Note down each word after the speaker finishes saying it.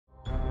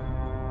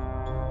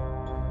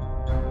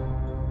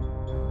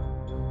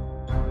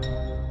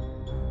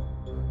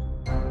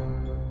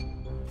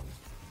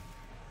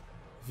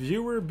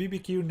viewer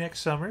BBQ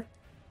next summer.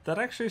 That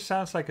actually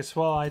sounds like a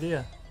swell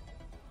idea.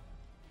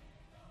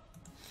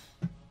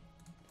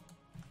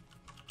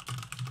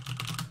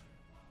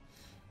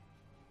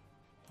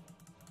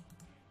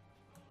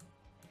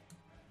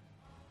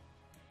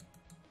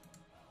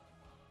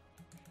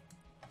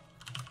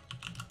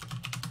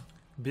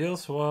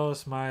 Beals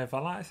was my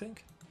Vala, I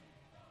think.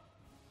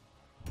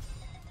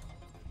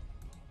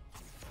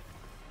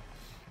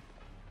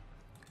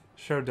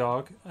 Show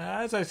dog.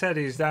 As I said,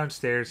 he's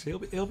downstairs.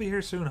 He'll be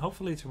here soon.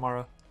 Hopefully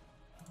tomorrow.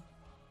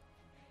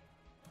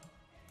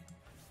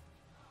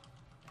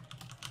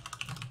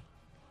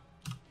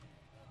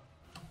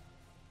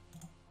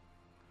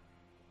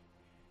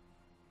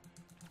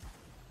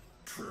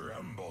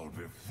 Tremble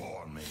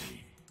before me.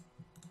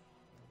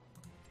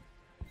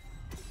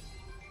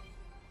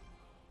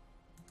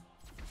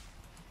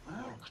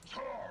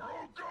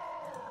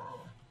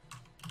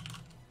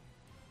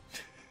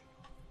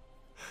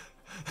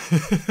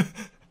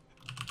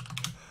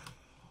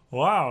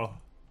 Wow.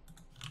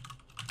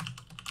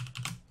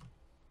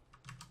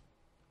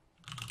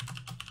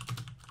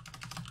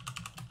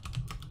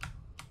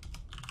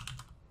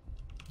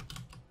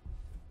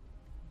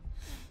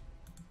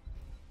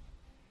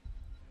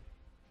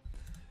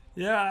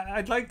 Yeah,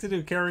 I'd like to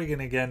do Kerrigan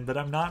again, but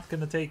I'm not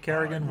going to take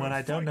Kerrigan when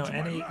I don't know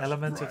any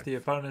elements of the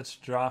opponent's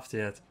draft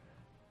yet.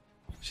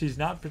 She's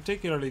not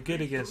particularly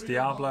good against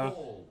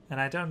Diablo, and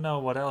I don't know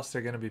what else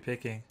they're going to be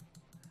picking.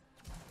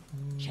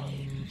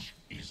 Change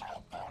is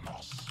upon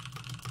us.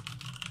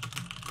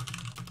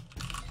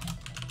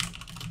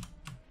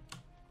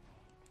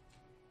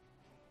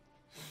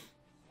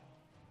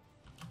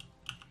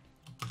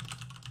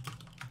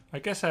 I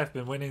guess I've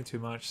been winning too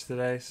much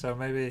today, so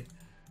maybe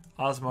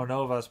Osmo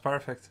Nova is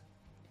perfect.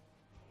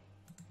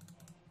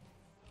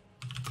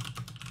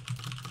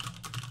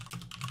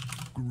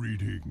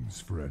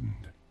 Greetings, friend.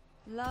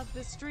 Love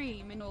the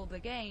stream and all the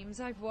games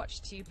I've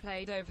watched you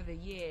played over the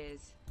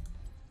years.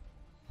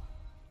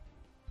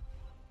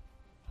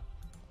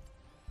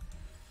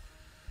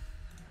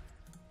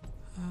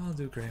 I'll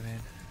do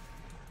Greymane.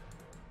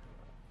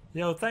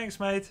 Yo, thanks,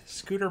 mate.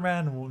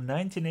 Scooterman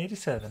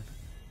 1987.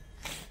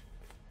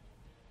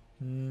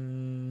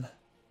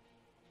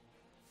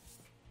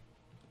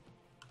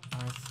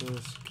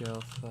 Arthas,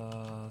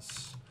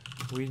 Gelthas.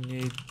 We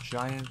need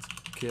Giant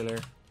Killer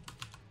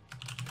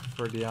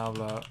for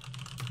Diablo.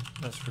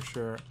 That's for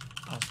sure.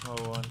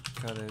 Osmo 1,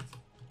 cut it.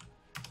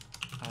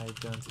 I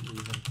don't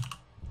even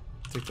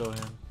tickle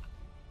him.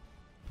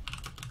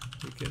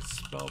 We get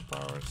spell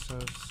power, so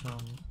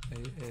some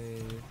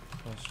AA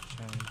plus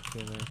Giant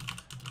Killer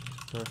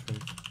is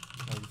perfect.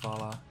 Like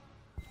Vala.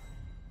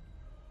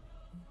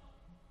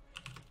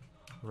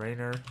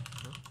 Rainer.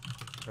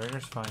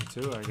 Rainer's fine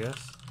too, I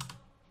guess.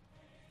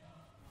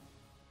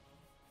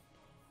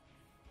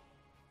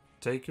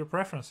 Take your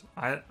preference.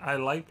 I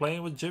like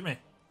playing with Jimmy.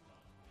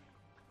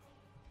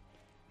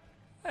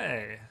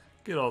 Hey,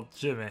 good old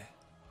Jimmy.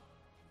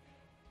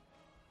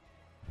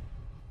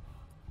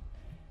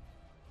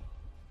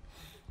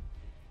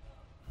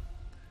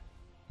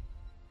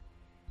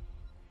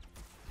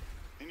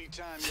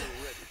 Anytime you're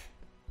ready.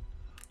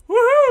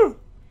 Woohoo!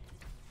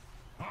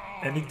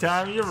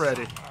 Anytime you're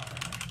ready.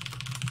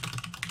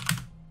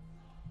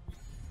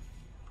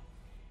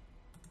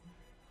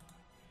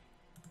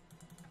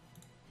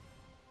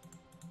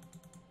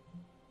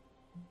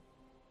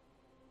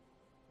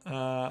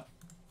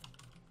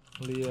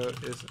 Leo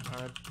is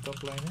our top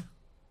laner.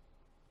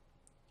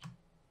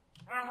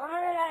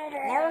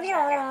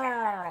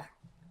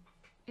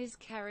 Is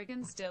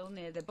Kerrigan still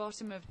near the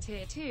bottom of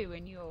tier 2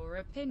 in your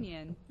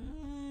opinion?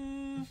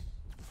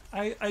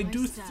 I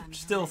do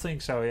still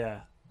think so,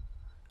 yeah.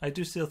 I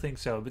do still think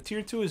so. But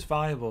tier 2 is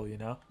viable, you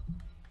know.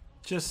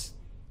 Just,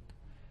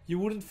 you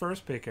wouldn't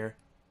first pick her.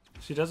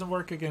 She doesn't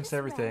work against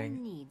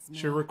everything.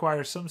 She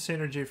requires some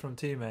synergy from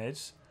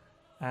teammates.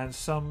 And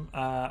some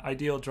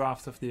ideal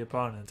draft of the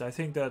opponent. I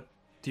think that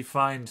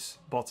defines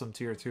bottom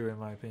tier 2 in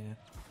my opinion.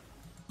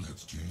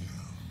 Let's jam.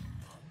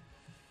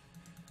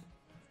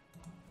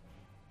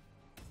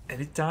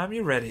 Anytime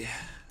you're ready.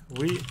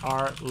 We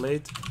are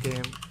late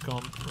game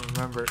comp,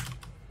 remember.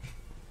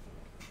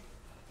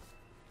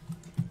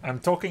 I'm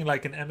talking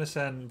like an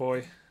MSN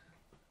boy.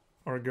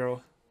 Or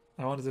girl.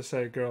 I wanted to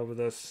say girl, but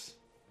that's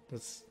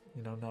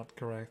you know, not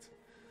correct.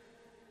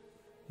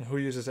 And who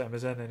uses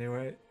MSN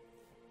anyway?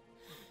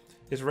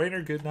 Is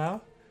Rainer good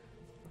now?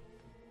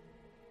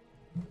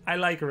 I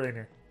like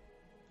Rainer.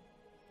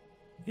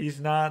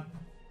 He's not...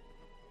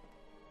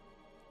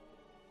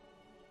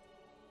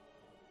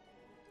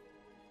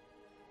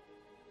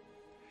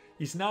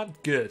 He's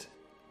not good.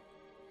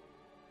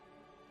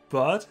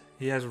 But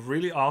he has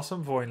really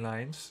awesome voice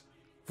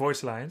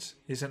lines.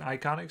 He's an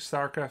iconic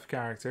StarCraft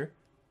character.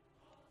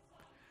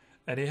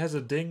 And he has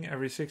a ding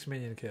every 6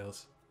 minion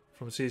kills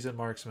from Seasoned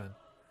Marksman.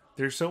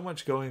 There's so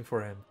much going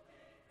for him.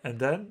 And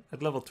then,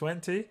 at level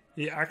 20,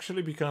 he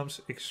actually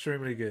becomes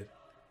extremely good.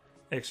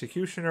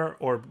 Executioner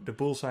or the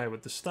bullseye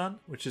with the stun,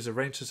 which is a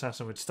ranged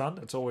assassin with stun,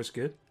 that's always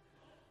good.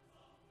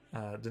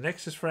 The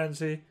Nexus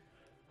Frenzy.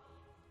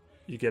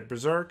 You get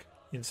Berserk,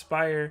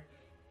 Inspire,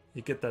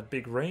 you get that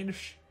big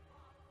range.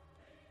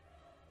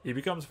 He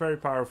becomes very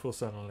powerful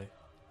suddenly.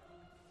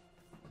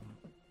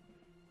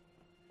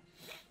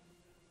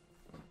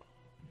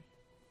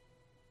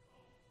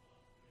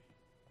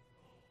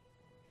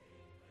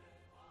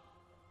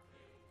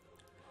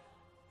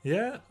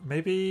 Yeah,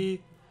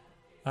 maybe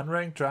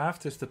unranked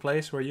draft is the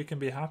place where you can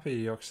be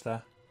happy,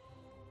 Yoksta.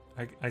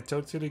 I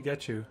totally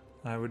get you.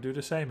 I would do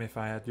the same if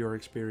I had your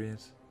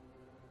experience.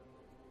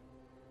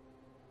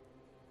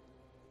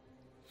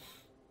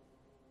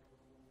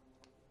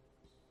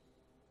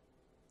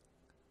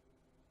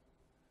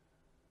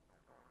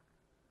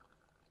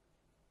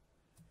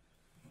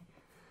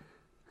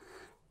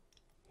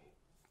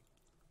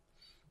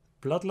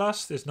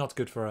 Bloodlust is not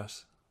good for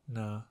us.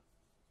 No,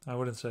 I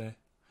wouldn't say.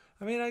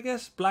 I mean, I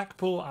guess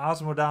Blackpool,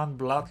 Osmodan,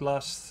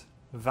 Bloodlust,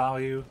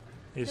 value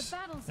is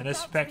an a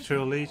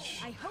Spectral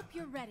Leech, I hope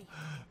you're ready.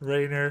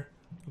 Rainer,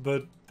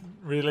 but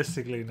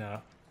realistically,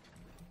 no.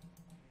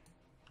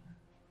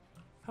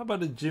 How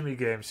about a Jimmy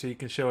game so you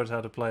can show us how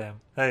to play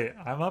him? Hey,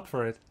 I'm up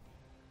for it.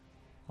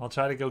 I'll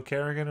try to go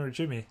Kerrigan or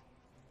Jimmy.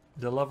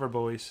 The lover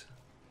boys.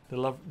 The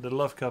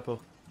love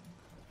couple.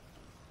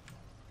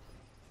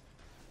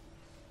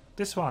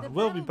 This one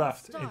will be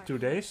buffed in 2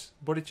 days.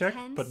 Body check,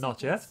 but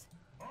not yet.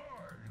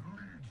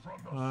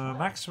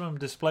 Maximum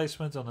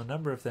displacement on a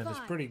number of them is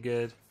pretty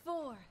good.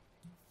 4,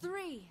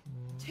 3,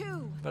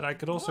 2. But I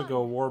could also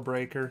go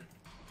Warbreaker.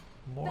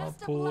 More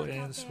Best of pull luck out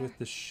ins there. with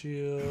the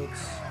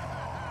shields.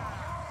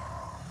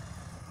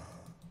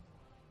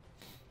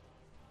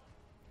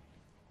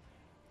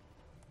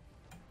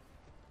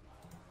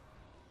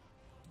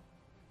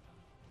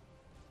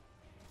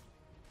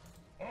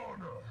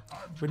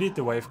 We need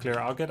the wave clear.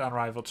 I'll get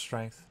Unrivaled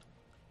Strength.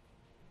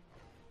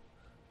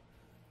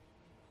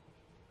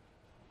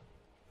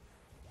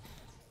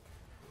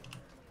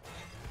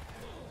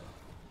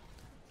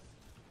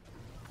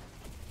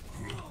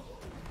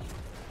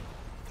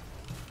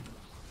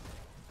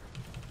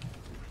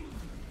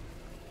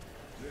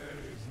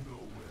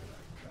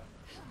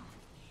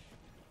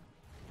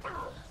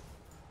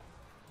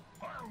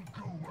 I'll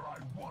go where I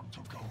want to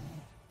go.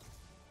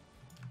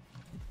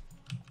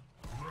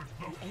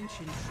 The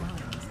ancient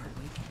shrines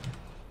awaken.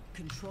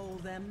 Control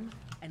them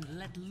and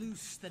let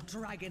loose the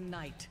Dragon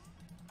Knight.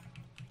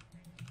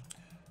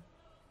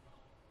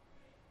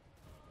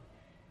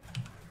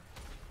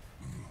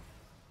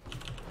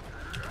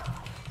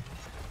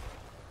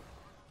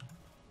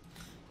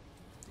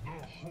 The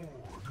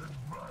horde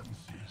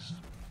advances.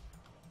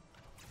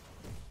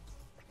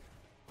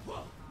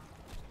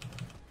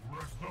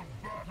 Let the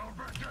battle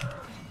begin!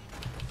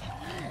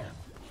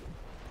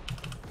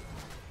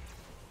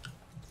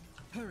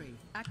 Hurry,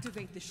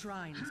 activate the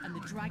shrines and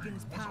the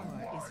dragon's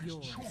power is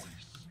yours. Choice.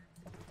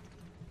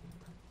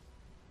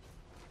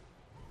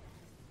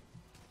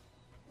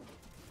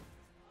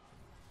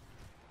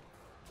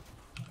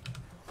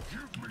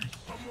 Give me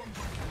someone to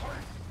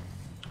fight!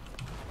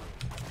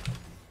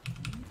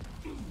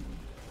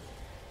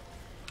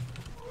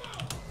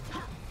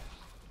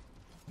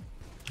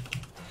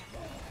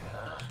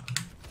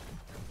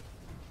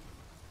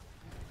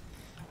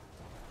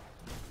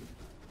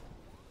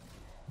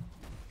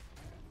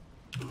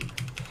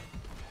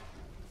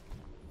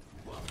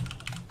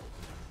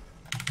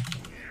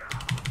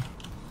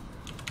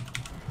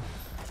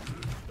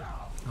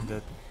 I'm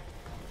dead.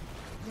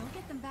 You'll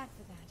get them back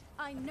for that.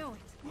 I know it.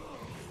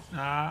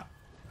 Ah.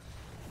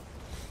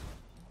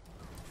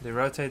 They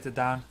rotated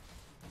down.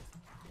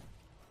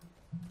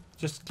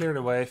 Just clear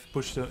the wave.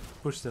 Push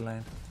the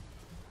lane.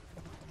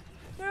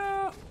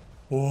 Yeah.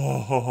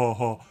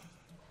 Whoa.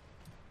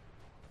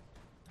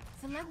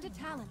 Select a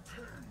talent.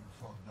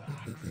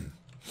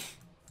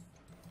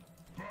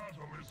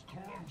 Battle is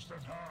close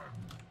at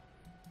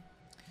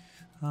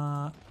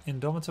hand.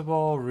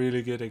 Indomitable,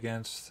 really good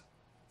against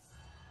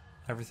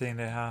everything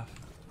they have.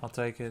 I'll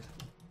take it.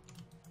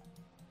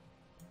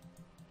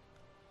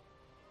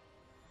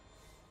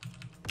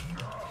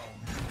 Now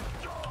you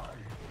die.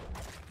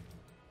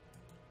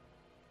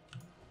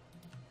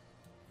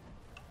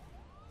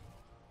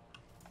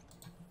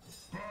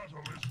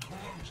 Battle is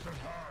close at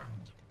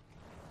hand.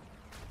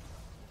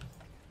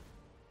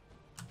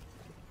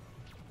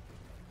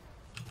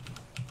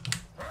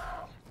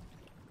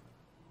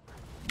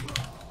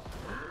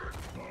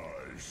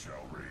 I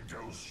shall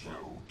reduce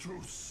you to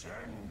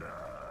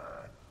cinder.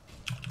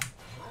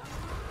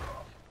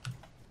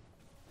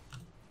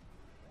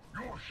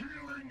 Your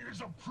healing is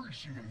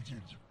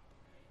appreciated.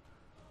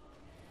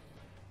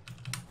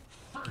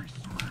 Face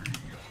me.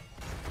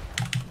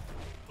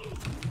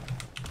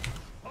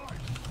 I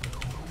smell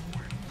the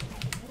winds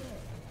of war.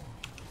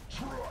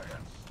 Try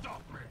and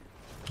stop me.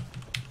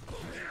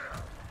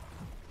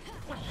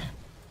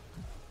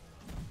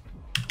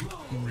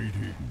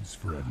 Greetings,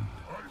 friend.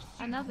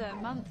 Another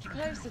month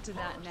closer to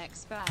that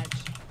next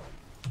badge.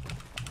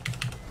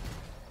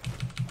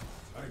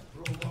 I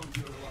prolong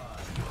your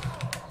life.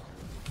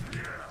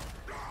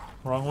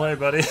 Wrong way,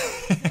 buddy.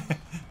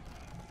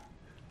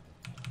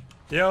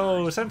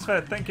 Yo,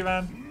 Sensfed, thank you,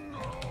 man.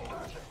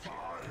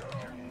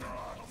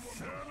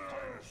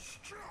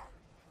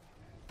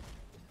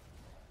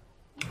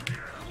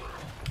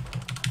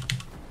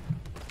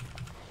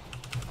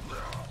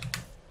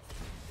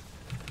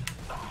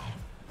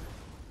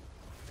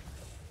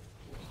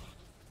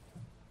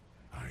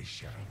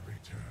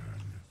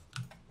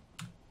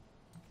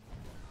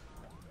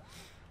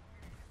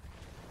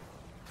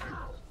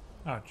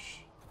 Ouch.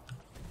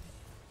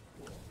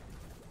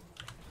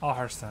 I'll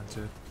Hearthstone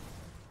too.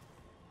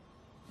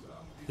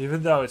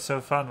 Even though it's so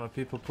fun when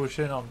people push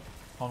in on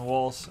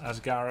walls as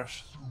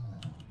Garrosh.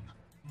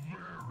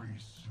 Very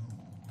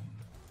soon.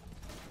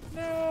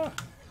 No.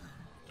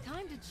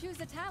 Time to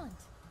choose a talent.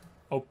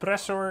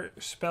 Oppressor,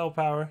 spell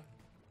power,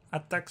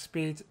 attack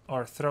speed,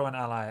 or throw an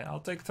ally. I'll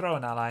take throw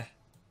an ally.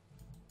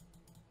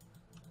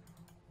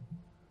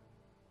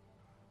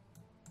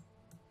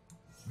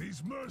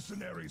 These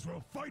mercenaries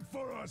will fight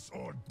for us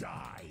or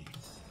die.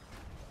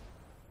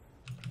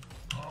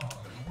 I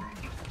will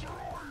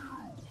destroy you.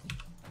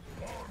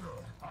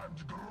 Honor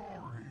and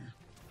glory.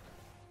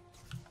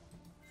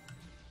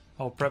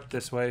 I'll prep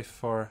this wave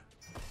for...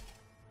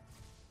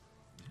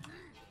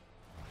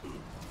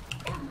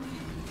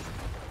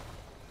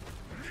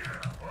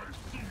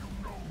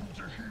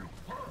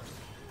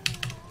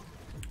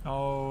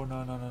 Oh, no.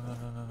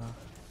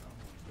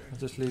 I'll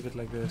just leave it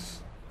like this.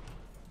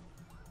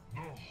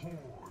 The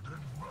horde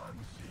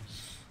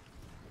advances.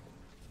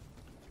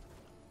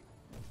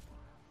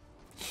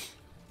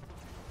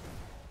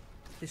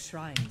 The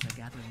shrines are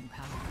gathering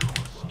power.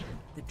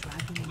 The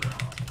dragon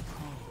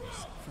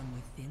calls from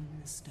within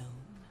the stone.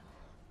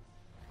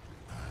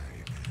 I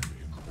am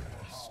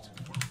impressed.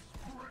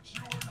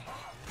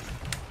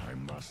 I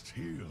must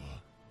heal.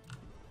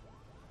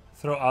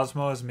 Throw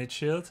Osmo as mid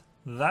shield.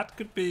 That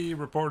could be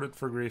reported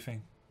for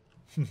griefing.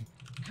 Give me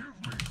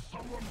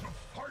someone to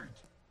fight.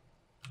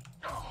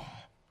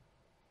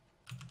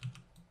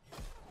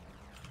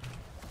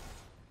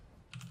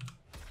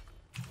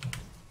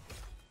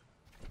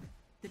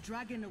 The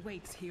dragon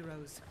awaits,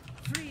 heroes.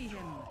 Free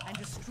him and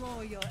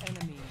destroy your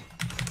enemy.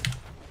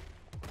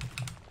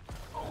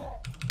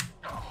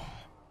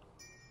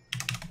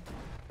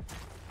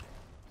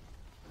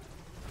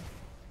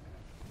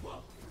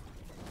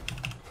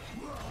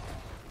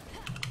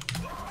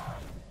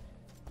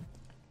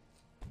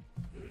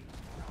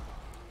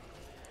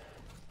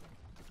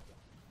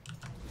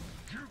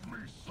 Give me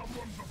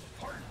someone to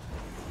fight.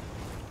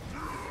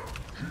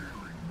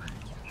 Healing me.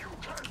 You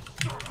can't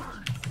stop me.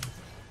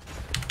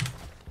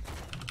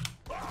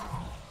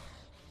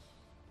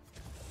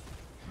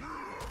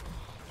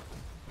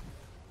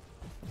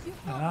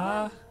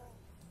 Ah.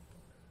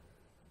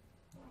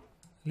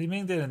 Li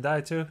Ming didn't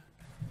die too.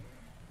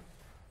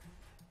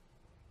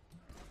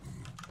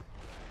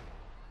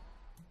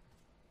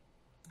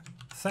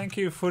 Thank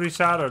you,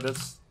 Furisaro.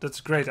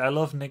 That's great. I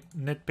love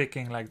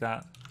nitpicking like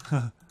that.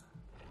 Are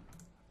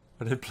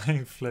they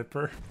playing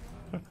Flipper?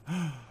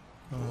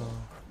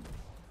 Oh.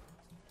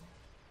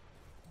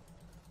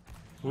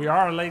 We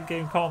are a late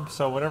game comp,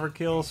 so whatever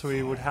kills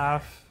we would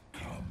have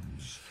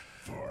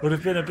would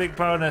have been a big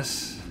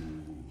bonus.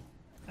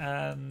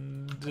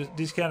 And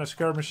these kind of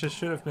skirmishes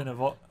should have been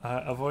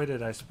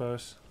avoided, I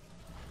suppose.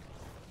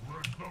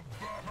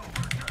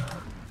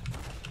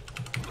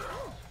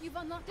 You've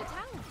unlocked a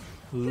talent.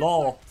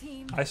 Lol.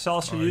 Team. I saw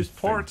she used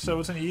port, so it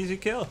was an easy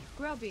kill.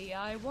 Grubby,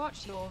 I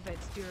watch your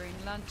vids during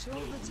lunch all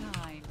the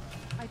time.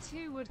 I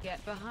too would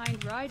get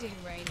behind riding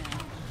Reyna.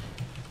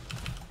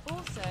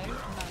 Also,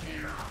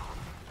 money.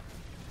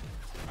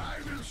 I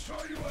will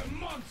show you a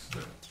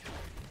monster.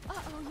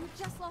 Uh-oh, you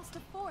just lost a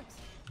fort.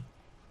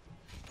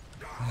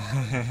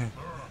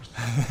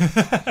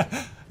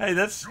 Hey,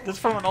 that's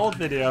from an old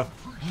video.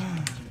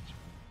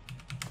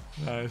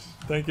 Nice.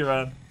 Thank you,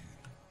 man.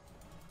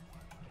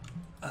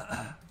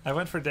 I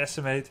went for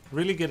Decimate.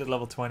 Really good at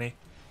level 20.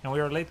 And we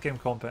are late game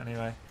comp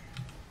anyway.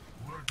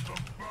 Let the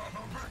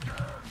battle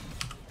begin.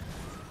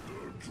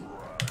 The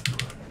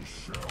dragon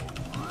shall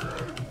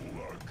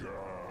rule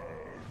again.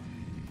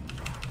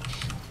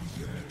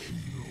 There is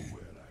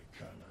nowhere I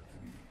cannot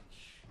reach.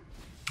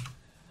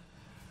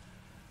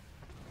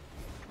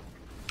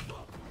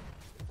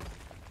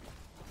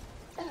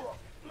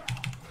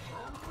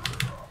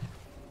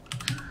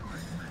 Healing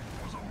me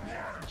was a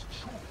wise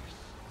choice.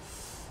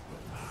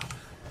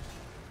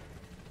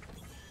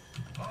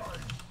 I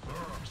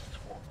thirst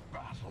for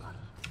battle.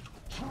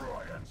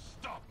 Try and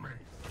stop me.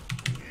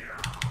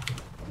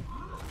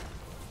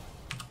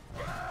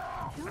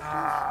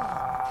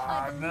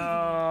 Ah,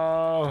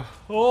 no.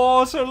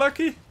 Oh, so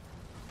lucky.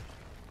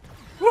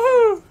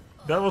 Woohoo!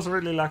 That was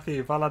really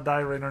lucky. Vala die,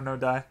 Rainer no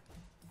die.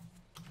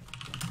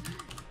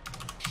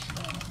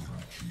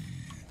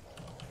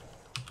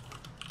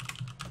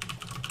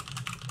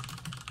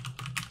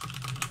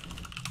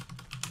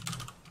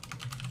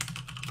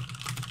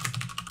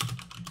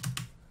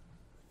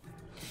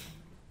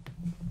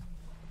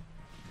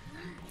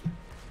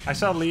 I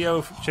saw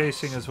Leo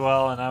chasing as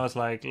well, and I was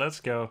like, let's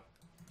go.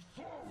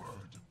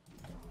 Forward.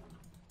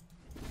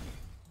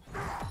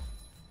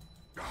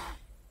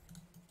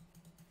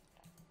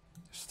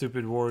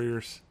 Stupid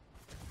warriors.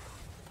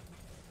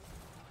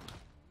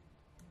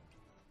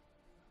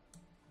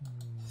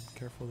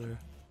 Careful there.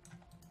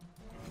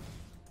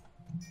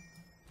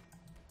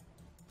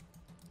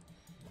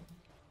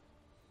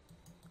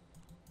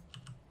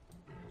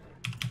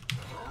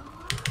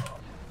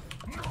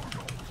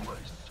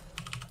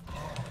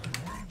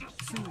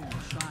 Soon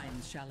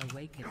shrines shall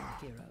awaken,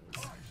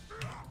 heroes.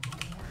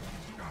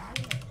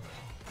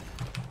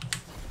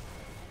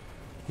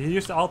 He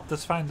used alt,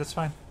 that's fine, that's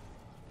fine.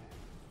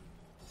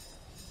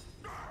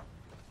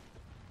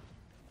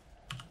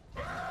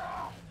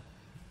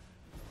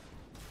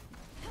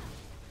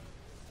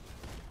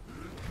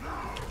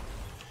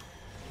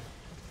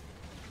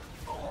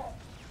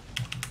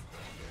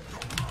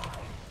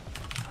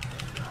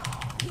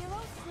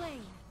 Hero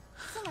slain.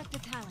 Select a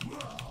talent.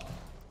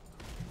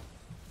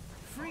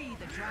 Free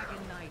the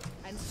Dragon Knight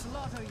and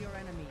slaughter your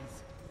enemies.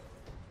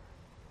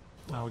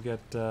 Now we get,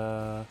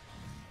 I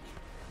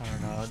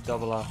don't know,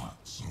 double up.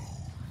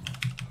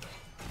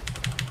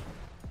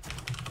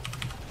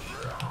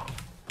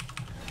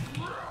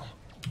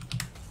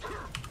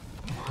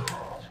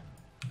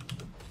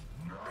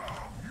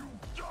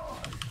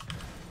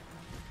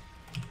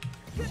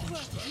 Good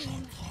work,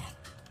 team.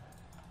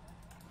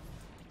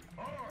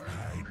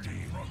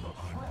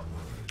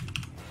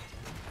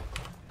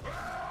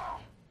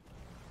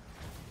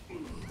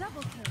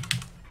 Double kill.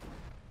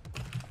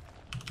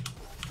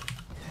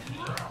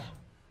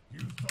 You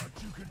thought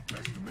you could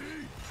best me?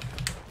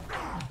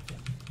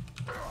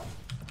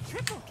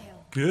 Triple kill.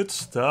 Good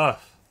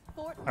stuff.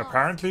 Fort lost.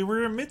 Apparently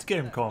we're in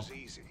mid-game That comp. was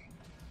easy.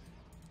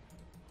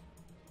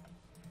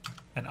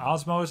 And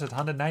Osmo is at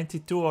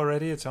 192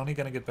 already, it's only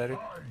gonna get better.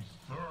 I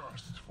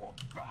thirst for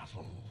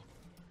battle.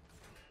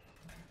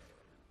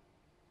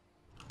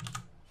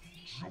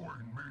 Join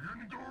me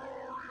in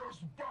glorious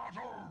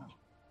battle.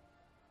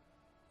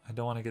 I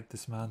don't want to get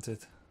dismounted.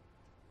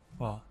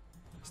 Well,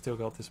 still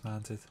got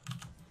dismounted.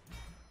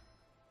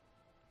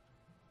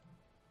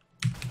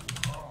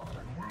 I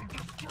will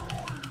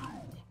destroy you.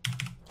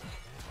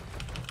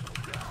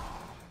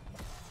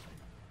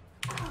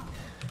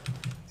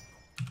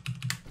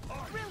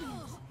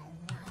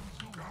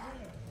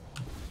 Brilliant.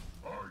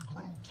 I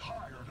grew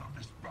tired of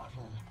this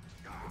battle.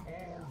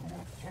 All who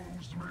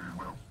oppose me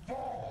will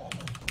fall.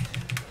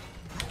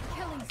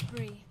 Killing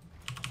spree.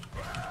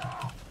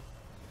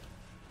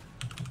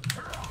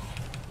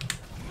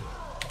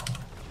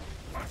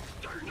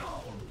 Stay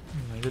down.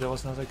 Maybe that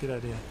was not a good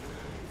idea.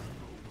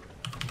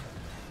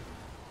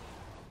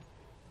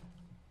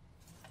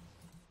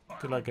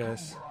 Good luck,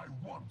 guys. Where I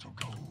want to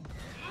go.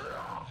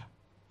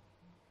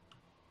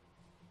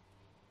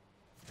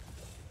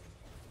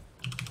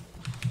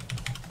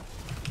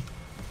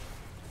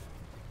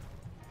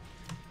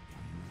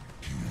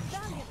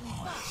 Valiantly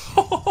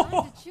fought.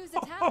 Time to choose a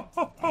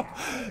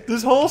talent.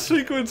 This whole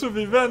sequence of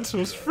events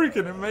was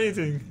freaking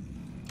amazing.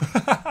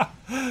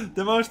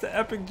 The most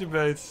epic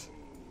debates.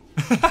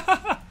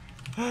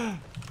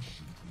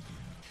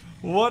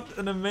 What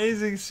an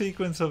amazing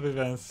sequence of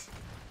events.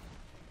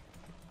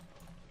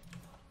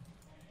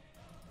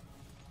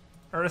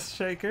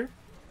 Earthshaker?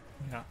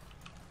 Yeah.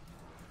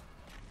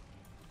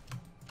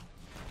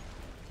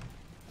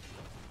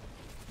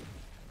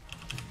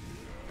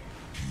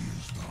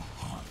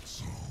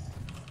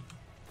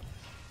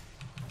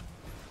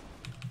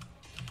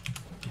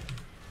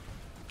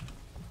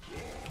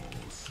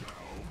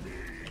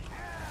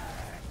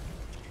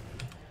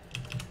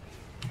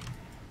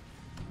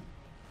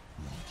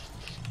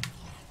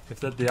 If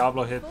that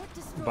Diablo hit Both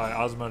destroyed. by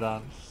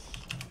Osmodan.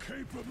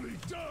 Capably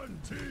done,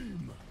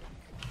 team.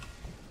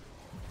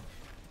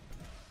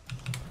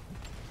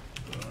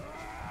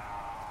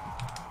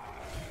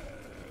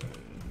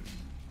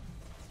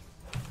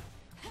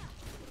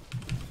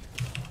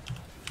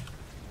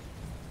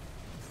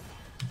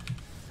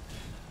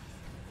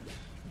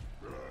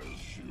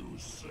 As you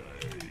say.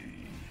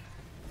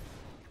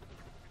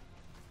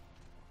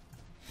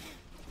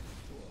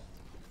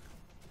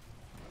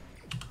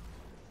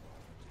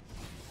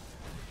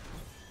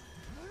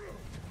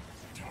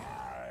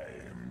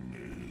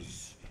 Time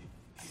is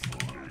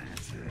fleeting.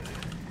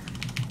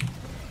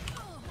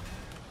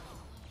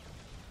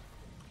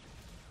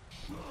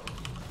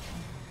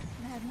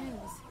 Bad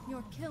news.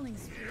 Your killing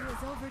spree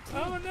is over too.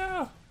 Oh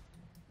no!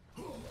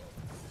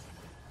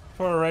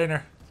 For a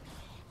Rainer.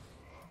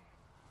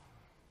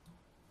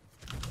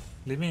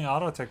 Leaving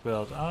auto attack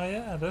build. Oh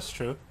yeah, that's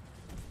true.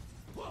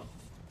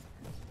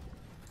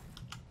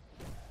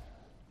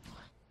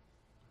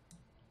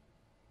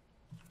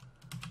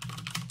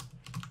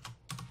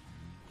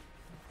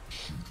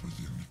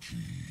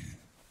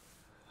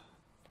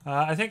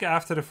 I think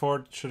after the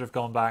fort should have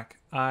gone back.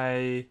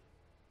 I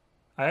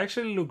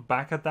actually look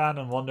back at that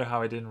and wonder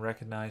how I didn't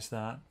recognize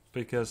that,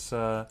 because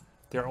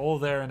they're all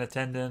there in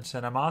attendance,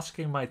 and I'm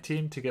asking my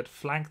team to get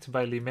flanked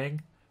by Li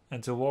Ming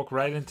and to walk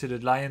right into the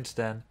lion's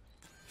den.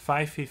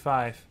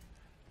 5v5.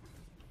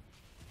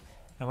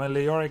 And when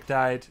Leoric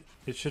died,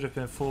 it should have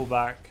been full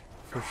back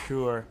for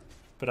sure,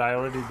 but I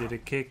already did a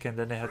kick and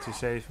then they had to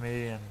save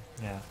me, and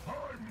yeah.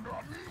 I'm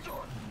not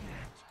done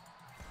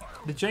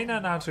yet. The Jaina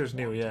announcer is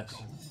new, yes.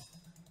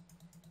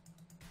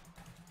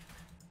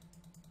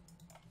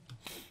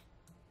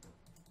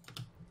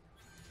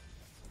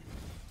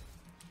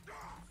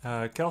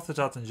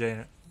 Kel'Thuzad and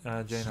Jaina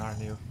are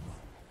new.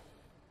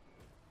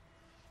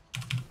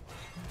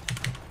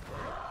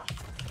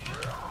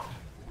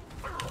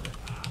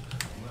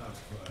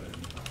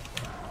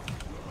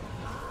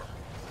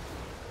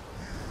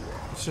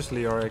 It's just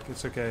Leoric,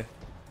 it's okay.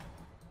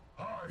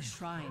 I The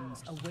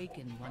shrines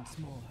awaken once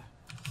more.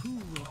 Who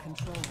will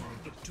control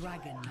the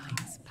Dragon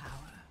Knight's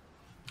power?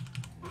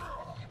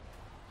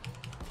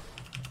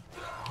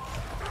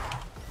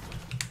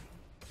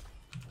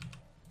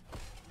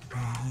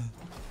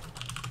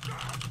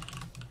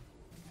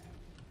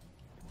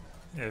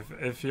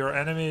 If your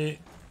enemy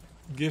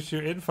gives you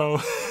info.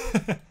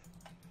 Very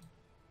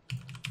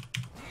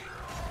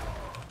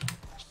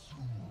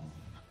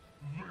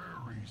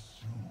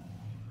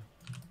soon.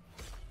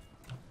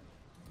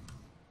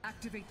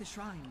 Activate the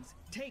shrines.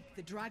 Take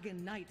the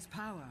Dragon Knight's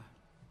power.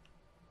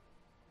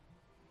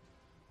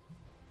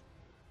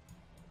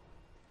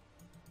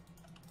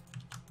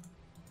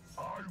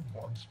 I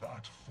want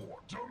that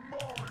fort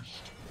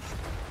demolished.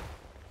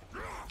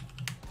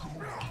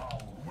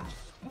 Growl will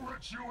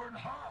split you in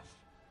half.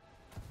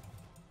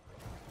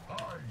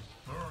 I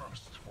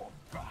thirst for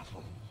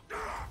battle.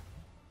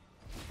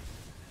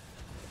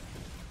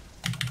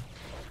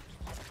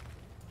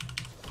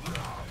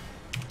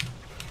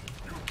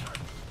 You can't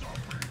stop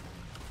me.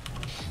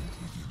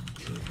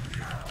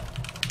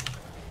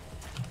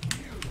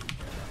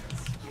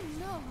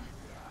 No.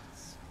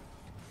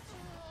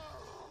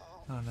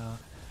 Oh no.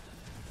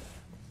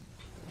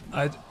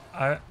 I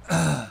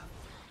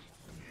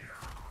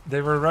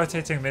they were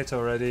rotating mid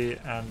already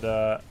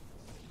and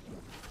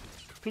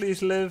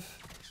please live.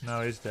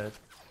 No, he's dead.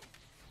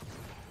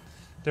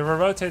 They were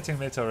rotating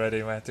mid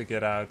already, we had to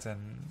get out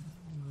and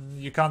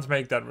you can't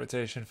make that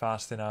rotation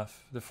fast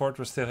enough. The fort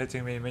was still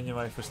hitting me, minion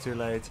wave was too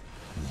late.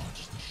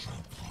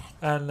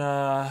 And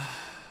yeah.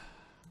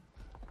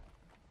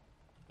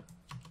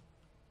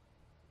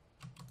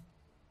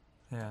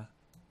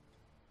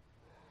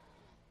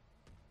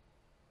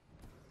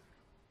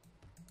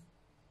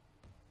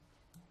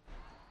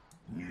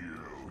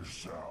 You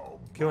shall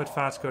Kill it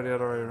fast, go the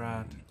other way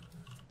around.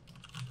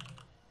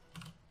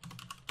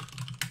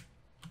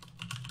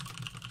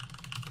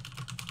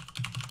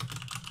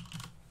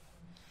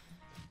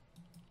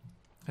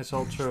 It's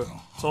all true.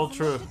 It's all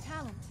true. The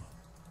talent.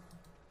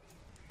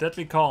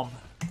 Deadly calm.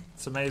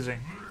 It's amazing.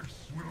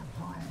 this will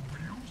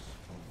prove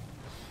useful.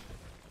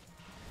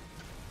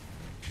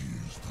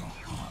 Here's the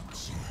hot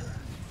zone.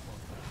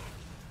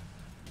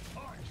 I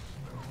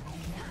smell the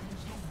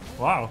winds of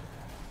war. Wow.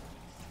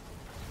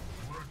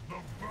 Let the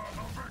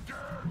battle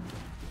begin.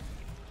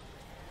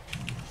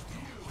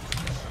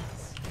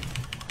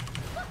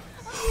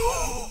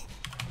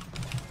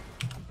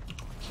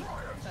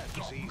 Try and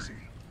stop me.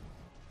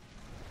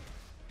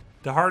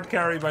 The hard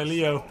carry by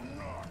Leo.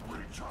 Not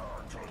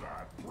return to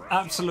that breath.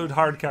 Absolute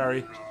hard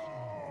carry. Very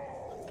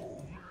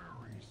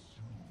soon.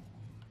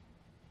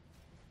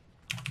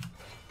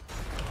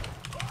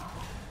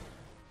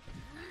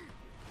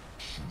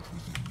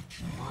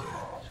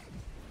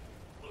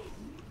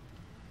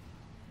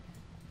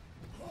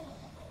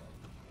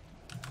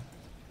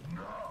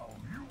 Now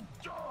you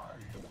die.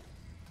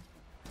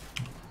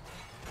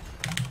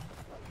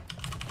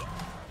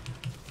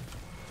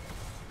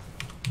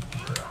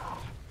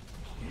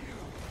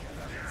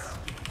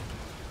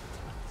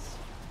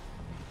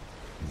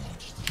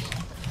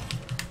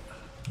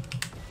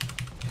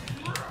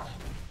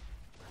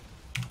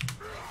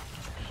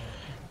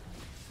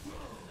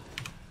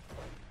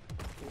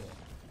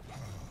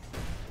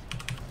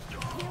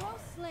 Hero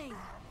slain.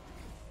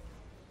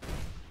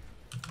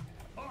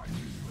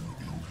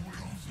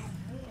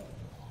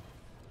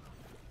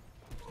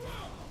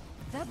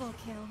 Double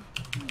kill.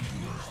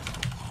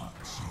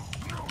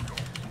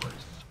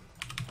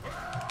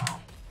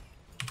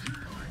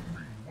 Healing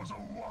me was a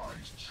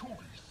wise choice.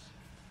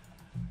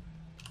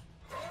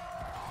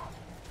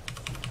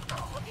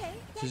 Okay,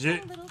 that's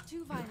GG. a little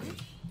too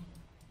violent.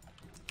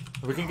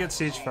 We can get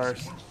siege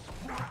first.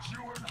 Split you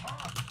in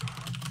half.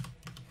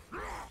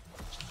 Very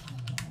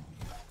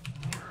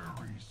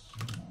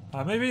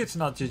soon. Maybe it's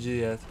not GG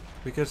yet.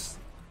 Because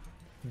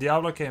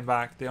Diablo came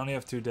back. They only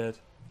have 2 dead.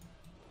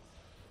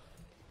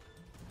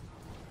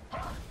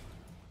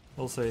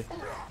 We'll see.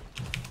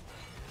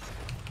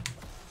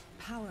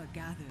 Power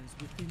gathers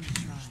within the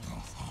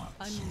shrines.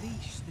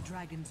 Unleash the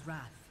dragon's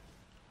wrath.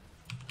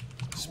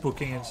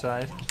 Spooking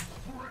inside.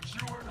 Split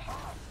you in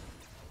half.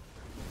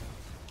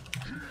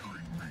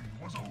 Healing me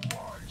was a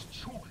wise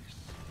choice.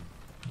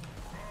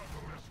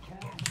 Battle is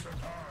close at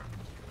hand.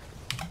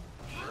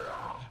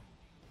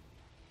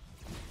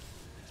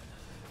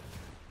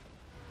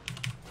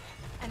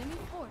 Enemy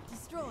fort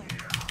destroyed.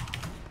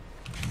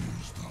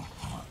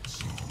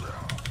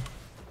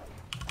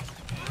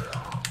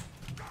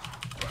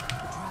 The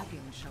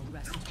dragon shall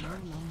rest no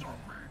longer.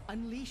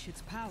 Unleash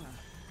its power.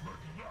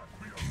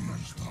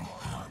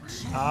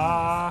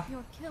 Ah,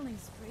 Your killing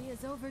spree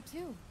is over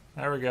too.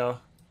 there we go.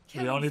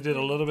 We only did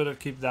a little bit of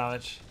keep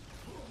damage.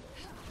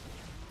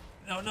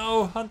 Oh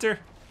no, Hunter!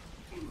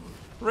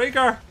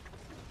 Rhaegar!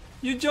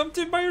 You jumped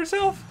in by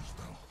yourself!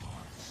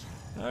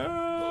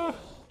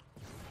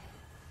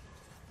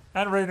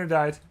 And Rainer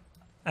died.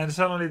 And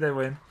suddenly they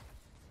win.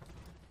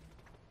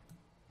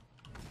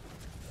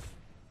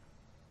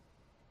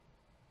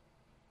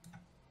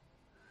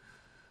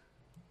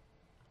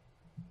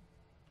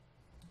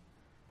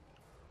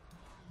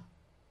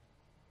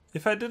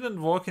 If I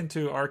didn't walk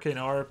into Arcane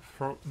Orb,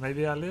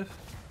 maybe I live.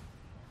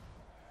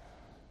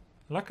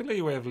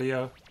 Luckily we have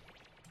Leo.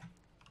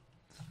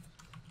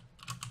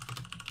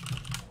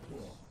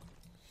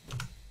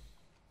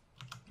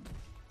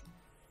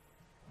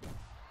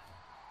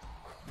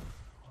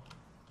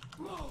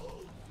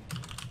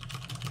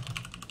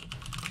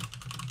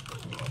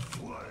 The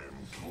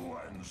flame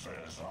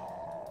cleanses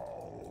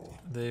all.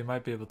 They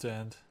might be able to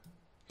end.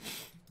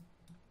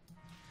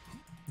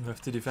 We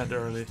have to defend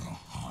early. The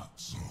hot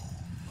zone.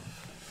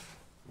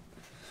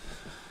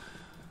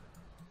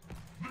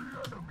 The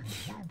enemy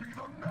will be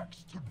the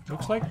next to die.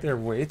 Looks like they're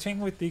waiting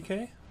with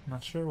DK.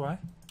 Not sure why.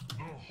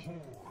 The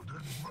horde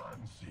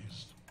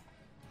advances.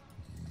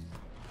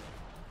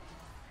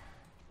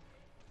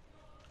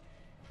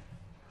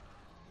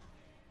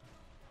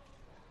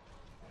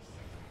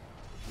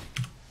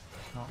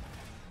 Oh.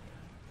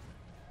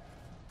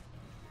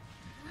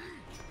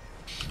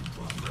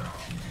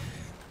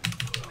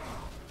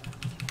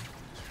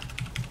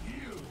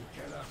 You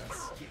cannot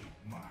escape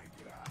my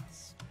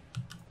grasp.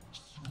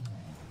 Soon,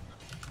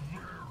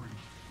 very.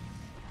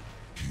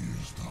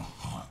 Here's the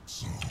hot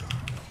zone.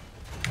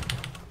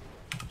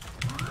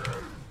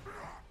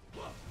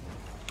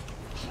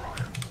 Try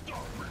and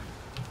stop me.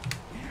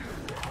 You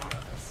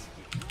cannot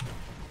escape.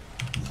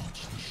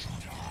 Watch the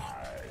shot.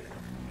 Time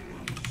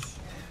is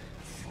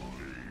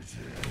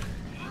fleeting.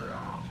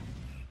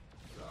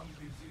 Some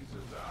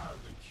diseases are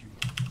the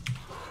cure.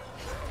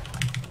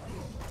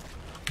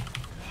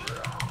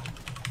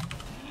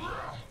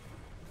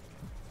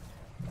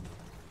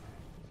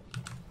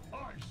 I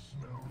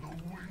smell the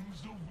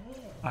winds of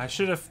war. I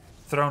should have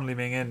thrown Li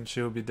Ming in.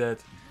 She would be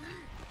dead.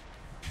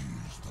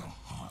 Here's the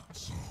hot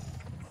zone.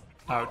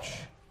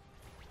 Ouch.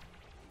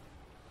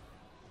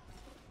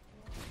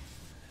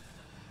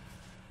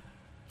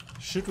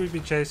 Should we be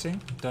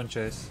chasing? Don't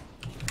chase.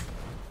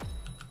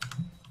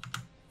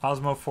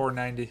 Osmo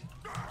 490.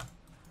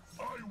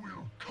 I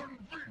will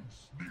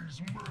convince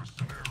these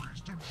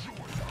mercenaries to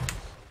join us.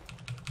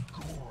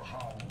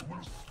 Gorehowl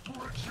will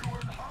split you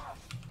in half.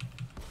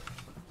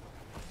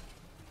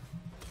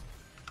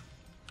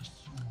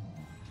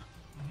 Soon,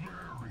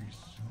 very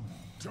soon.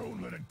 Don't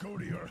let it go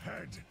to your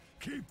head.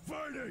 Keep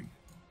fighting.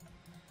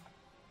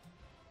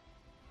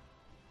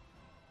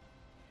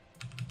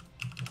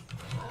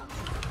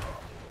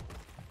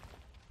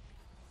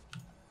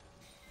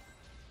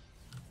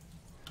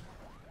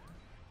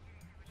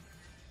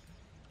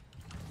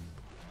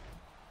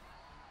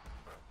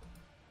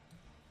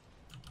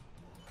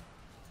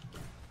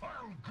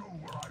 I'll go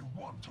where I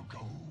want to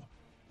go.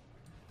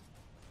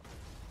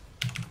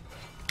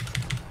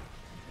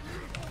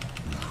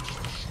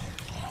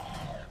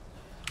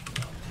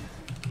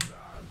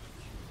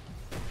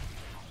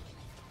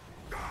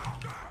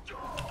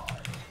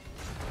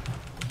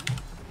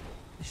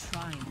 The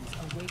shrines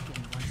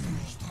awaken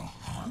once more.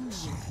 Who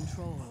will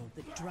control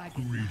the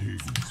dragon?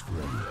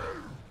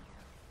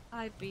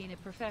 I've been a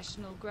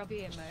professional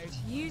Grubby mode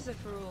user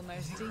for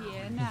almost a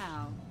year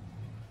now.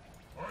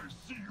 I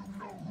see you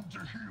know who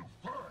to heal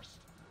first.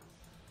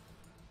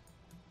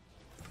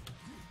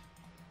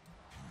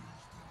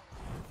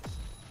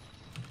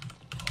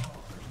 I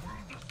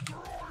will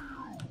destroy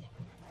you.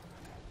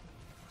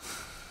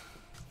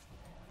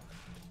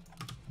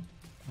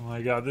 Oh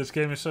my god, this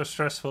game is so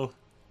stressful.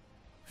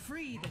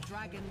 Free the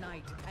dragon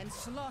knight and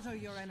slaughter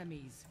your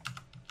enemies.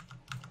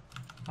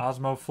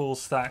 Osmo full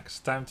stacks.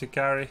 Time to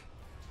carry.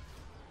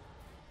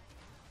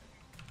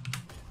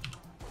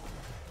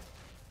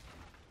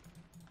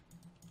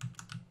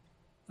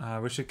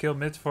 We should kill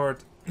mid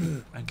fort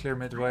and clear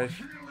mid wave.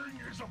 Healing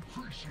is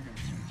appreciated.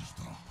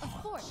 A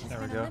fort has There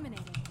we been go.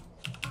 eliminated.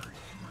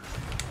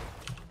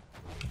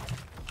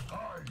 I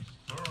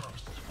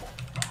thirst for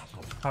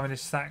battle. How many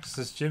stacks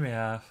does Jimmy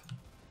have?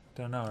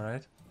 Don't know,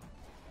 right?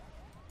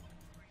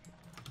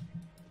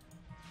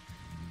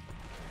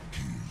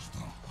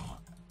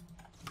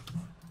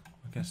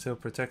 We can still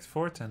protect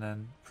fort and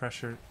then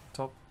pressure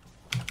top.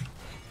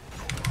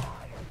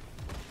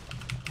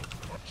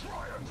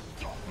 Try and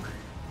stop me.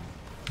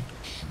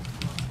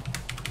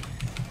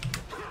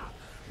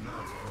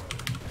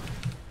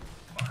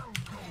 I'll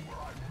go where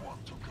I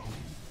want to go.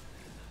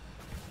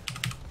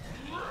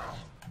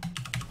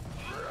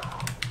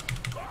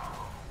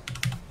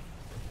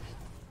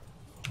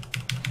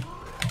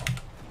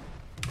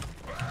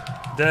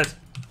 Dead.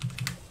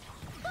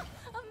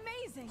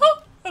 Amazing!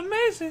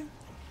 Amazing.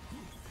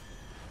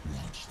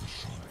 Watch the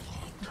shot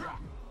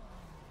clock.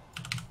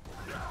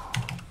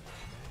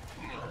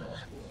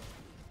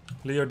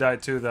 Leo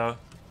died too, though.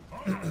 I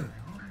lead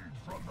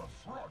from the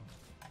front.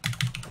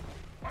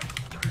 I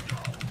stay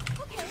down.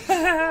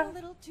 Okay, a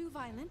little too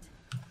violent.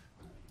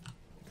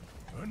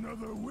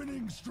 Another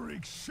winning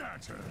streak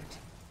shattered.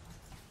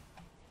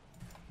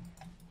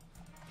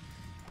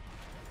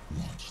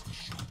 Watch the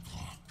shot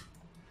clock.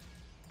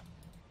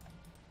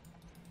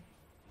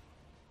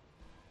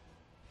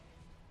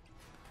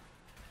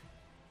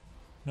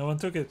 No one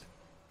took it.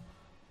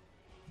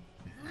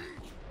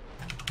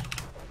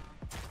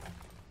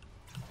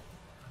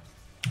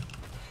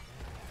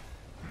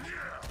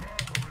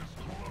 Battle is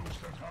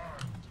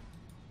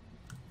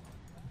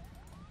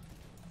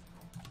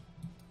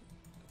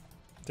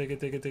Take it,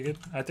 take it, take it.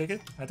 I take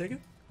it, I take it.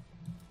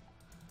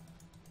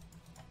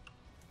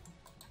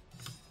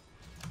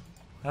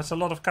 That's a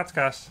lot of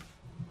Katkas.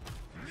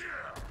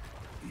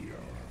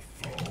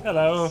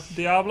 Hello,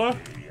 Diablo.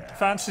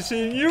 Fancy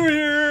seeing you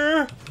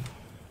here.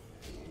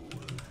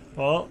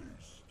 Well.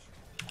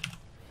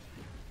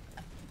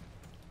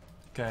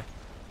 Okay.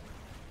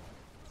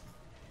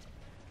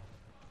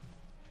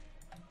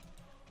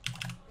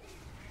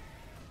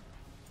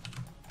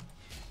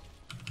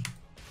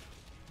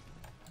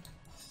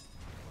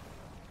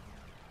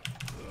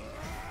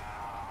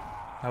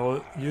 I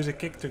will use a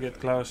kick to get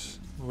close.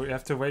 We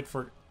have to wait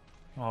for...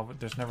 Oh, but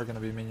there's never going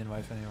to be minion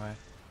wave anyway.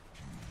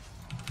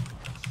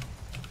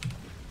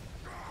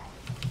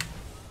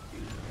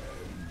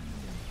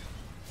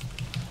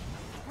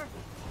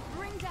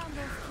 Bring down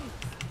those keys.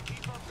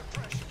 Keep up the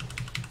pressure.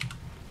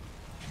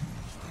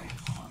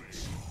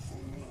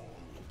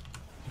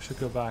 We should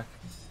go back.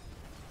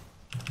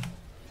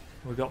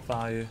 We got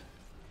value.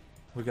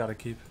 We gotta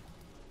keep.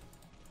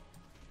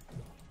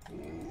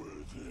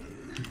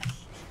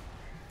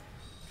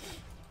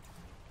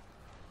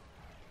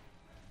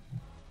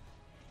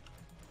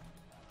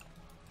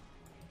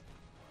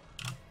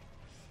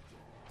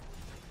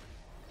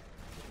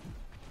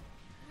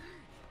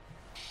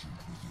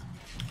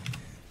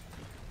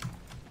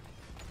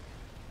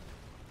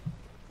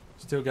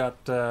 Still got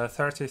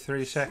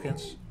 33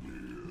 seconds.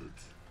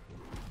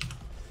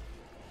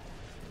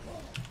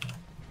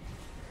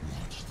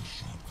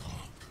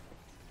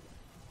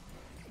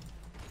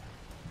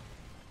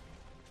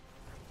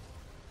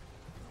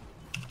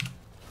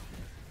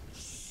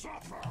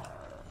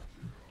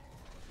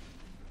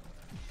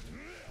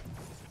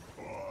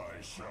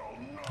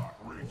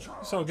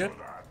 It's all good.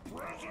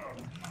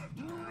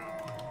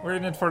 We're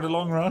in it for the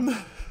long run.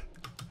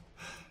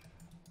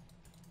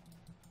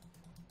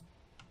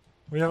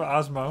 We have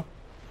Osmo.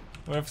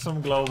 We have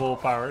some global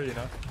power, you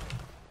know.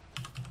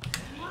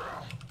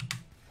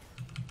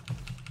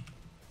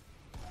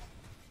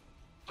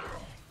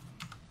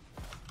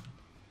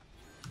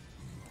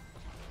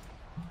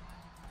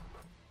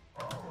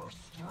 Our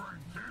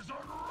strength is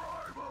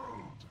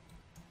unrivaled.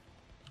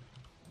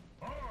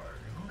 I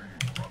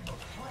lead from the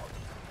front.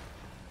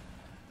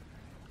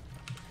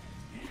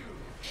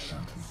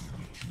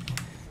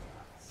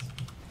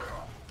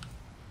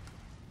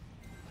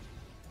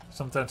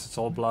 Sometimes it's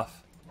all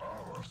bluff.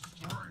 Our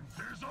strength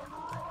is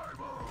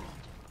unrivaled.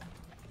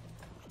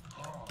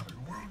 I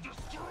will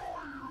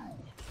destroy you.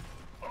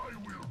 I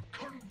will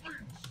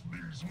convince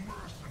these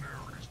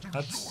mercenaries to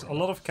That's join a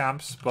lot of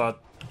camps,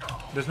 but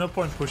there's no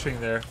point pushing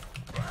there.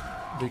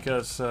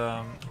 Because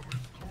us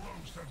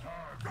close at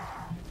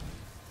hand.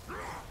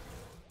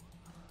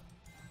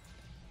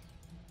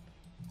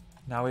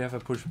 now we have a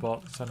push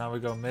bot. So now we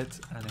go mid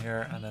and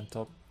here and then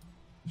top.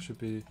 Should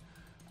be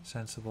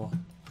sensible.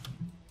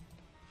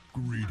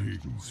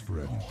 Greetings,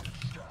 friend.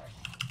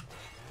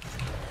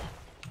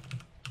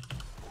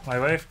 My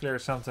wave clear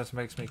sometimes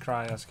makes me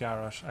cry as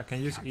Garrosh. I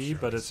can use E,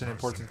 but it's an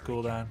important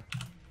cooldown.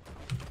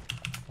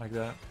 Like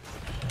that.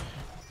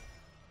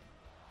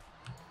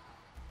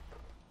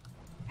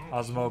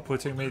 Osmo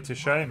putting me to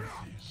shame.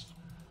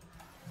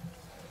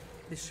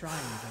 The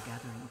shrines are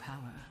gathering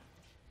power.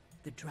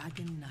 The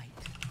Dragon Knight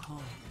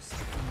calls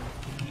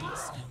from the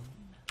stone.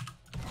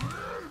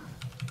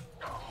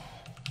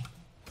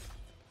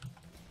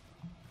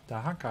 The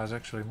Haka is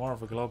actually more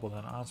of a global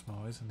than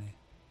Osmo, isn't he?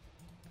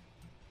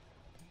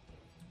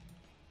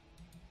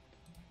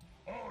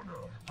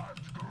 Honor and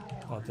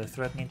glory. Oh, they're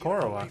threatening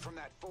Korowa. From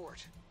that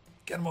fort.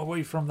 Get him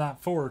away from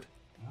that fort.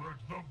 Let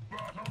the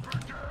battle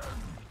begin.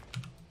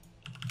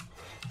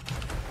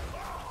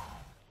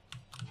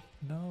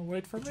 No,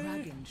 wait for The me.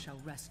 dragon shall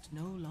rest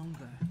no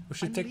longer. We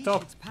should take Unleash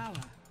top. its power.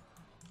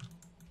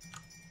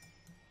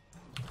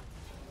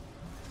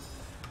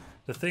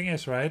 The thing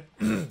is, right?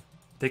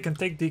 They can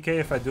take DK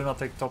if I do not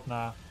take top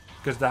now.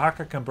 Because the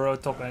Haka can burrow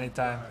top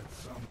anytime.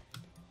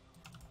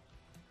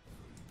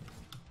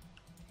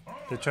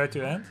 They try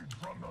to end?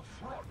 From the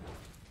front,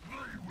 they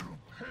will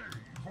pay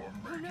for Oh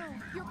making no, me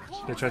your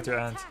core They try to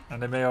end.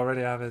 And they may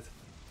already have it.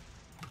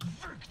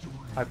 victory.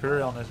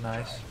 Hyperion is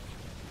nice.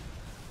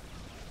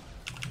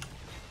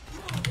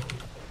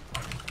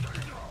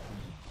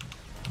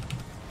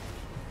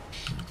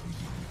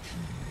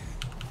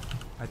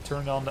 I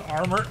turned on the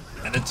armor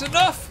and it's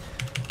enough!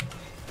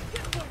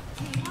 Good work,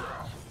 team.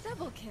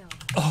 Double kill.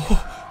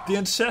 Oh, the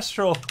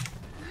ancestral!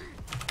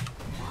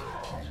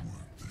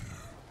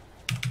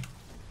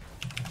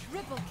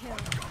 Triple kill.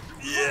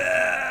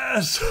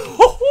 Yes!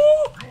 Healing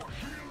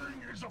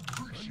is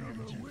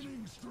appreciated.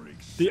 Winning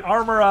streaks. The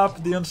armor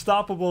up, the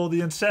unstoppable,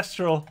 the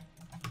ancestral.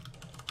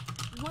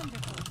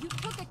 Wonderful. You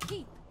took a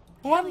keep.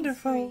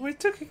 Wonderful, Killing we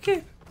took a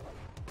keep.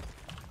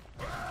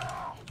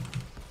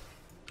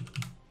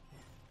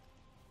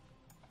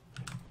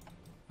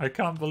 I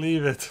can't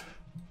believe it.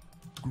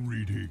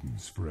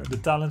 Greetings, friend. The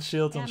talent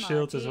shield on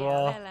shield as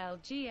well.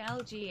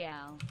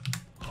 LLGLGL.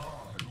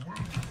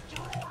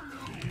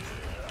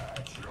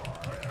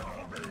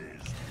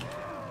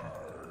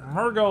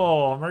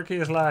 Murgle, Murky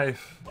is live.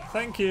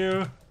 Thank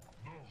you.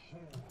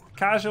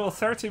 casual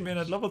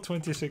 30-minute level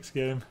 26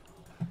 game.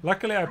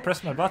 Luckily I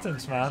pressed my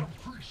buttons, man.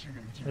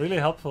 Really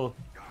helpful.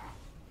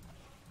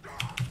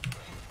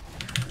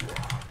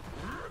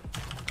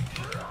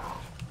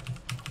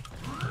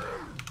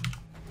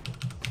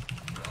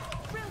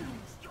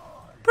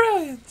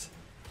 Brilliant!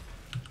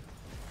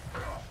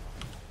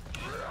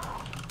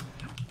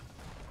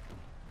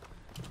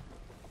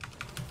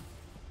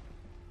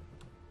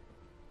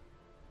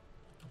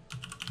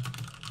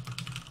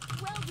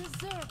 Well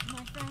deserved,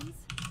 my friends.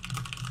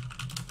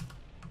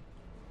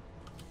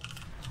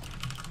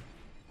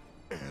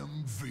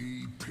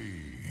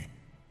 MVP.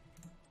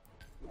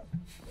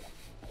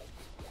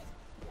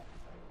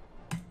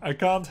 I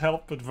can't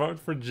help but vote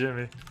for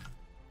Jimmy.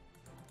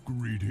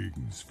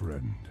 Greetings,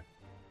 friend.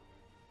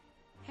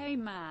 Hey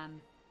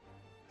man.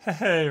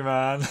 Hey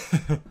man.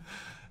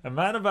 A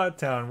man about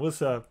town,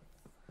 what's up?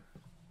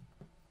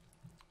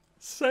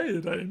 Say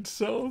it ain't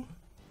so.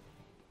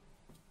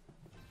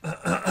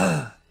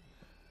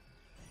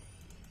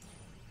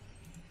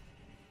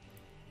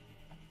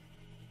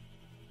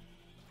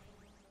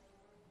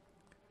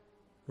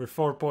 We're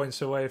 4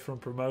 points away from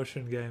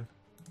promotion game.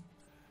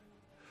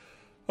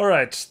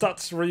 Alright,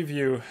 stats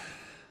review.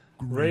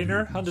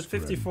 Rainer,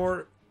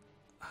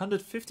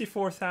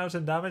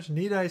 154,000 damage.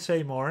 Need I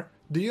say more?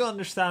 Do you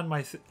understand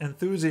my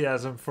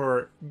enthusiasm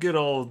for good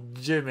old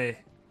Jimmy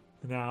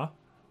now?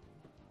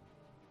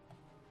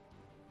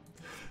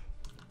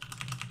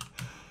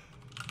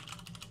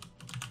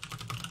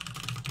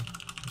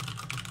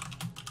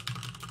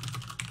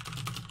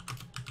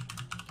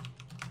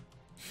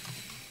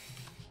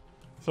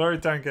 Sorry,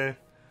 Tanke.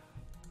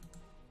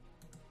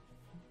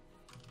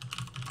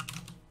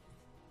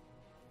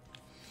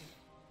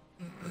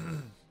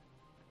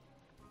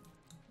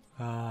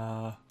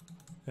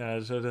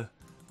 Yeah, so the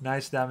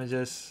nice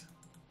damages.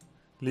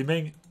 Li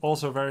Ming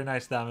also very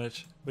nice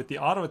damage with the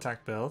auto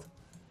attack build.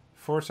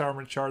 Force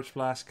Armor, Charge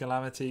Blast,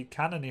 Calamity,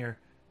 Cannoneer,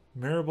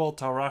 Mirable,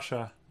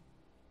 Taurasha.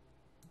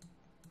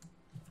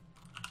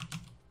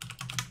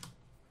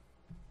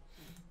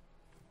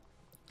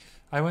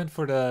 I went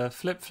for the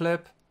flip,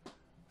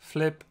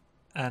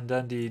 and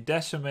then the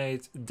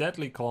Decimate,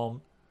 Deadly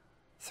Calm,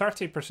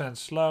 30%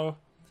 slow,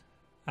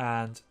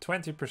 and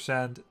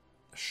 20%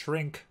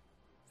 Shrink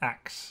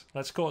Axe.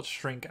 Let's call it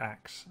Shrink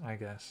Axe, I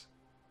guess.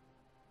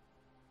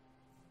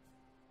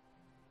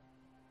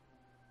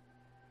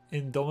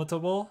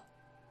 Indomitable.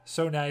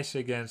 So nice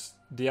against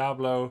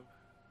Diablo,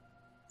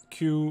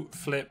 Q,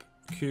 Flip,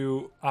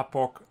 Q,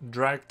 Apok,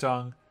 Drag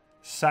Tongue,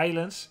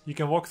 Silence. You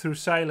can walk through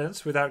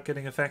silence without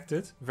getting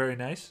affected. Very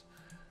nice.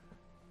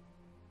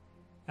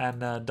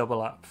 And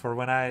double up for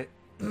when I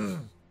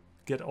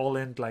get all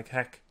in like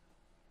heck.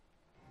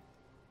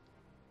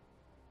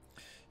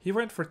 He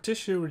went for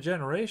tissue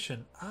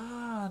regeneration.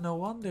 Ah, no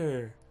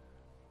wonder.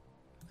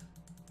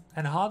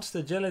 Enhanced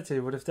agility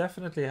would have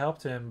definitely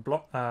helped him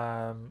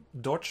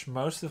dodge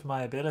most of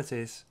my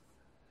abilities.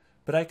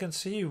 But I can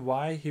see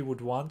why he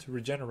would want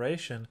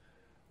regeneration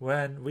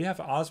when we have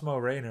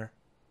Osmo Rainer.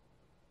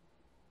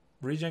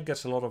 Regen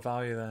gets a lot of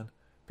value then.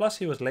 Plus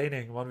he was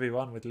laning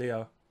 1v1 with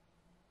Leo.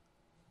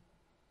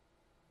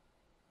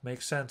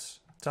 Makes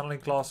sense. Tunneling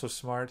Claws was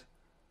smart.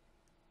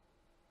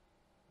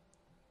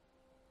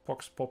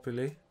 Pox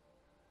Populi.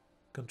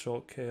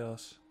 Control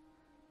Chaos.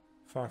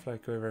 Firefly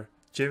Quiver.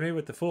 Jimmy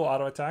with the full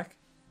auto attack,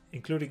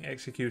 including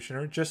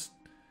Executioner. Just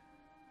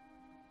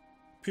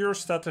pure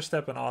stutter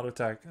step and auto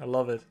attack. I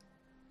love it.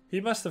 He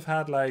must have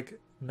had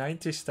like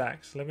 90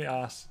 stacks. Let me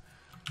ask.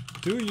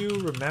 Do you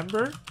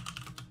remember?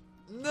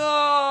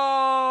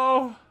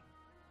 No!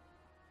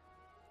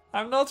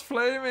 I'm not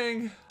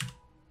flaming.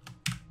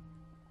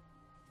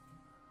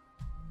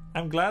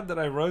 I'm glad that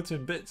I wrote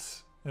in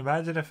bits.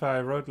 Imagine if I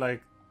wrote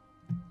like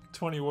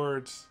 20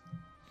 words.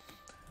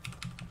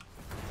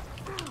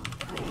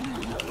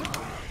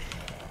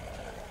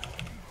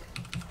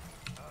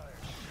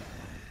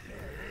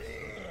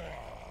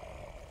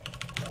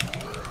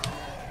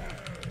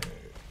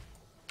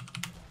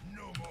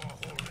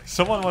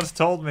 Someone once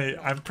told me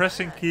I'm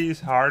pressing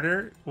keys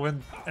harder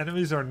when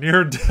enemies are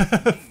near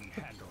death.